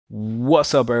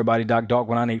What's up, everybody?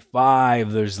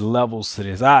 Doc1985. There's levels to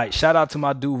this. All right, shout out to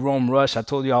my dude Rome Rush. I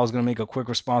told you I was gonna make a quick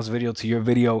response video to your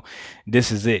video.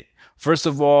 This is it. First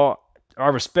of all, I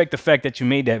respect the fact that you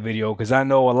made that video because I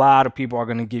know a lot of people are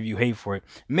gonna give you hate for it.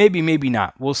 Maybe, maybe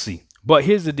not. We'll see. But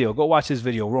here's the deal. Go watch this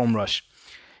video, Rome Rush.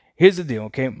 Here's the deal.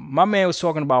 Okay, my man was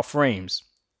talking about frames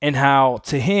and how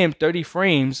to him 30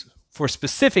 frames for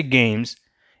specific games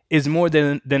is more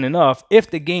than enough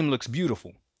if the game looks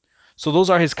beautiful. So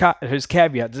those are his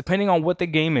caveats. Depending on what the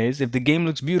game is, if the game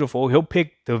looks beautiful, he'll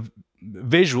pick the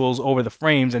visuals over the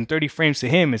frames, and 30 frames to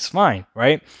him is fine,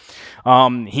 right?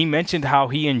 He mentioned how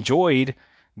he enjoyed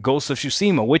Ghost of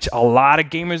Tsushima, which a lot of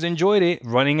gamers enjoyed it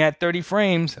running at 30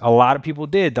 frames. A lot of people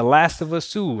did. The Last of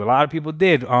Us 2, a lot of people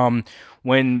did.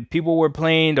 When people were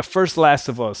playing the first Last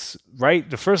of Us, right?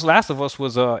 The first Last of Us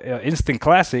was a instant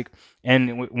classic,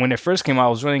 and when it first came out,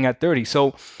 it was running at 30.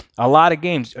 So a lot of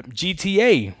games,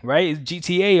 GTA, right?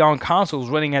 GTA on consoles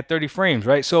running at 30 frames,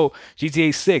 right? So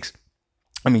GTA 6,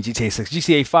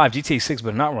 GTA 5, GTA 6,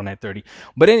 but not run at 30.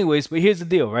 But anyways, but here's the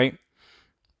deal, right?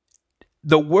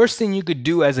 The worst thing you could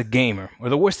do as a gamer, or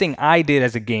the worst thing I did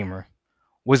as a gamer,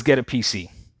 was get a PC.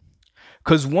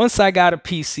 Because once I got a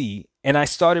PC and I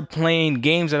started playing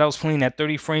games that I was playing at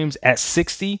 30 frames at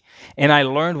 60, and I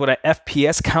learned what an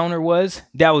FPS counter was,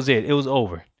 that was it. It was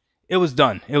over. It was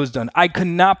done. It was done. I could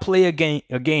not play a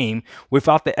game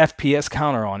without the FPS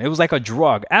counter on. It was like a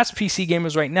drug. Ask PC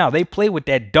gamers right now. They play with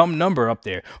that dumb number up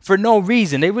there for no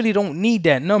reason. They really don't need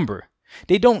that number.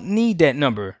 They don't need that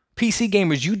number. PC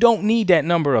gamers, you don't need that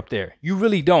number up there. You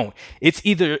really don't. It's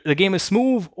either the game is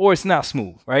smooth or it's not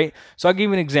smooth, right? So I'll give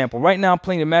you an example. Right now, I'm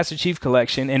playing the Master Chief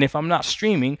Collection, and if I'm not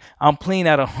streaming, I'm playing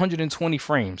at 120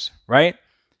 frames, right?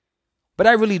 But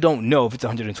I really don't know if it's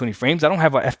 120 frames. I don't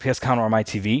have an FPS counter on my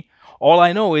TV. All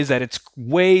I know is that it's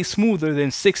way smoother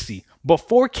than 60. But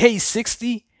 4K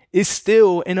 60 is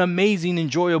still an amazing,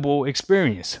 enjoyable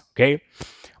experience, okay?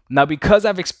 Now, because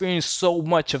I've experienced so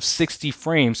much of 60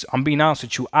 frames, I'm being honest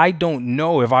with you, I don't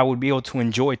know if I would be able to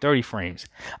enjoy 30 frames.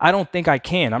 I don't think I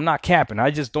can. I'm not capping.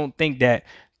 I just don't think that.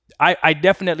 I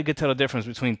definitely could tell the difference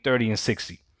between 30 and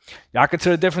 60. I could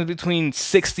tell the difference between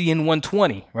 60 and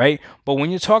 120, right? But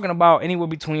when you're talking about anywhere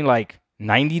between like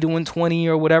 90 to 120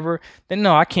 or whatever, then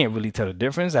no, I can't really tell the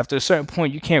difference. After a certain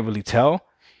point, you can't really tell.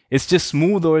 It's just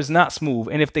smooth or it's not smooth.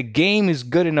 And if the game is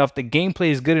good enough, the gameplay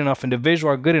is good enough, and the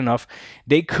visual are good enough,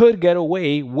 they could get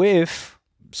away with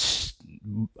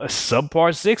a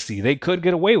subpar 60. They could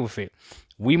get away with it.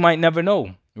 We might never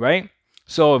know, right?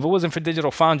 So if it wasn't for Digital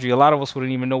Foundry, a lot of us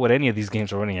wouldn't even know what any of these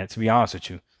games are running at, to be honest with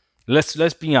you.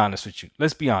 Let's be honest with you.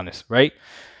 Let's be honest, right?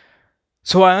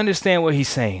 So I understand what he's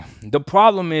saying. The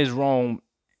problem is, Rome,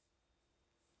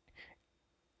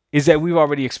 is that we've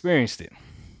already experienced it.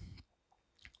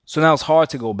 So now it's hard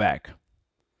to go back.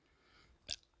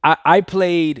 I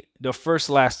played the first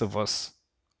Last of Us,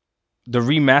 the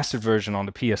remastered version on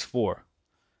the PS4,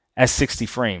 at 60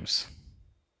 frames.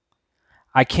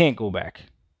 I can't go back.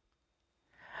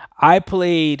 I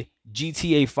played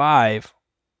GTA 5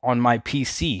 on my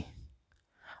PC.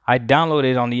 I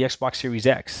downloaded it on the Xbox Series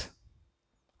X.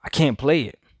 I can't play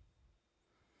it.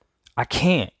 I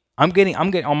can't. I'm getting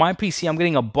on my PC, I'm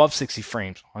getting above 60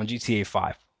 frames on GTA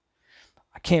 5.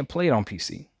 I can't play it on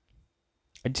PC.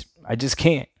 I just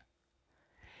can't.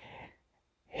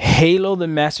 Halo, the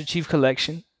Master Chief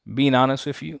Collection, being honest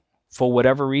with you, for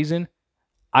whatever reason,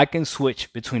 I can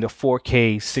switch between the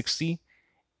 4K 60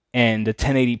 and the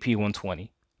 1080p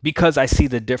 120 because I see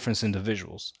the difference in the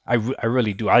visuals. I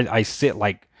really do. I sit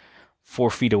like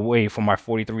 4 feet away from my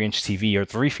 43-inch TV or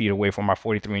 3 feet away from my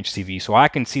 43-inch TV, so I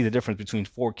can see the difference between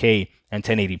 4K and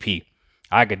 1080p.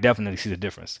 I could definitely see the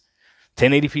difference.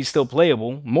 1080p is still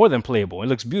playable, more than playable. It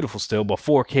looks beautiful still, but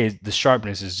 4K, the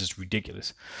sharpness is just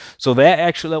ridiculous. So that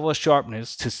extra level of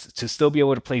sharpness to still be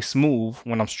able to play smooth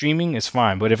when I'm streaming is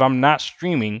fine. But if I'm not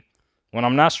streaming, when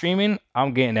I'm not streaming,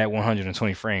 I'm getting that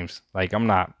 120 frames. Like I'm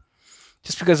not,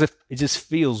 just because it just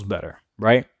feels better,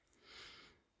 right?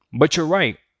 But you're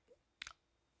right.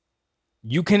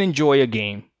 You can enjoy a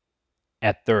game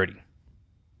at 30.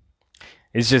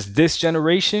 It's just this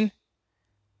generation,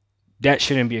 that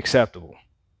shouldn't be acceptable.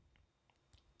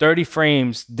 30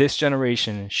 frames this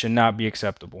generation should not be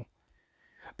acceptable.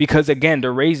 Because again,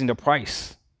 they're raising the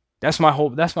price. That's my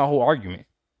whole argument.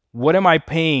 What am I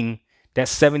paying that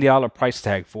 $70 price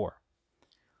tag for?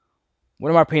 What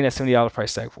am I paying that $70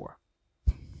 price tag for?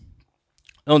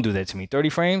 Don't do that to me. 30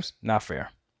 frames? Not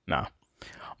fair. Nah.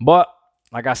 But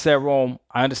like I said, Rome,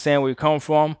 I understand where you come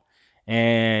from.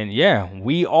 And yeah,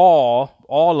 we all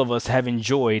of us have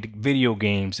enjoyed video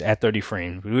games at 30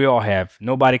 frames. We all have.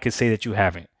 Nobody could say that you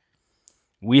haven't.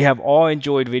 We have all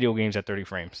enjoyed video games at 30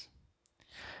 frames.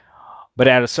 But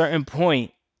at a certain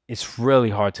point, it's really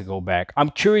hard to go back. I'm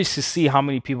curious to see how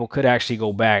many people could actually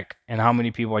go back and how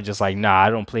many people are just like, nah, I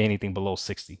don't play anything below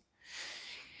 60.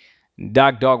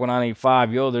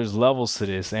 DocDog1985, yo, there's levels to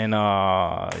this. And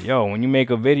yo, when you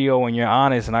make a video and you're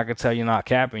honest and I can tell you're not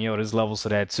capping, yo, there's levels to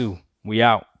that too. We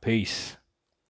out. Peace.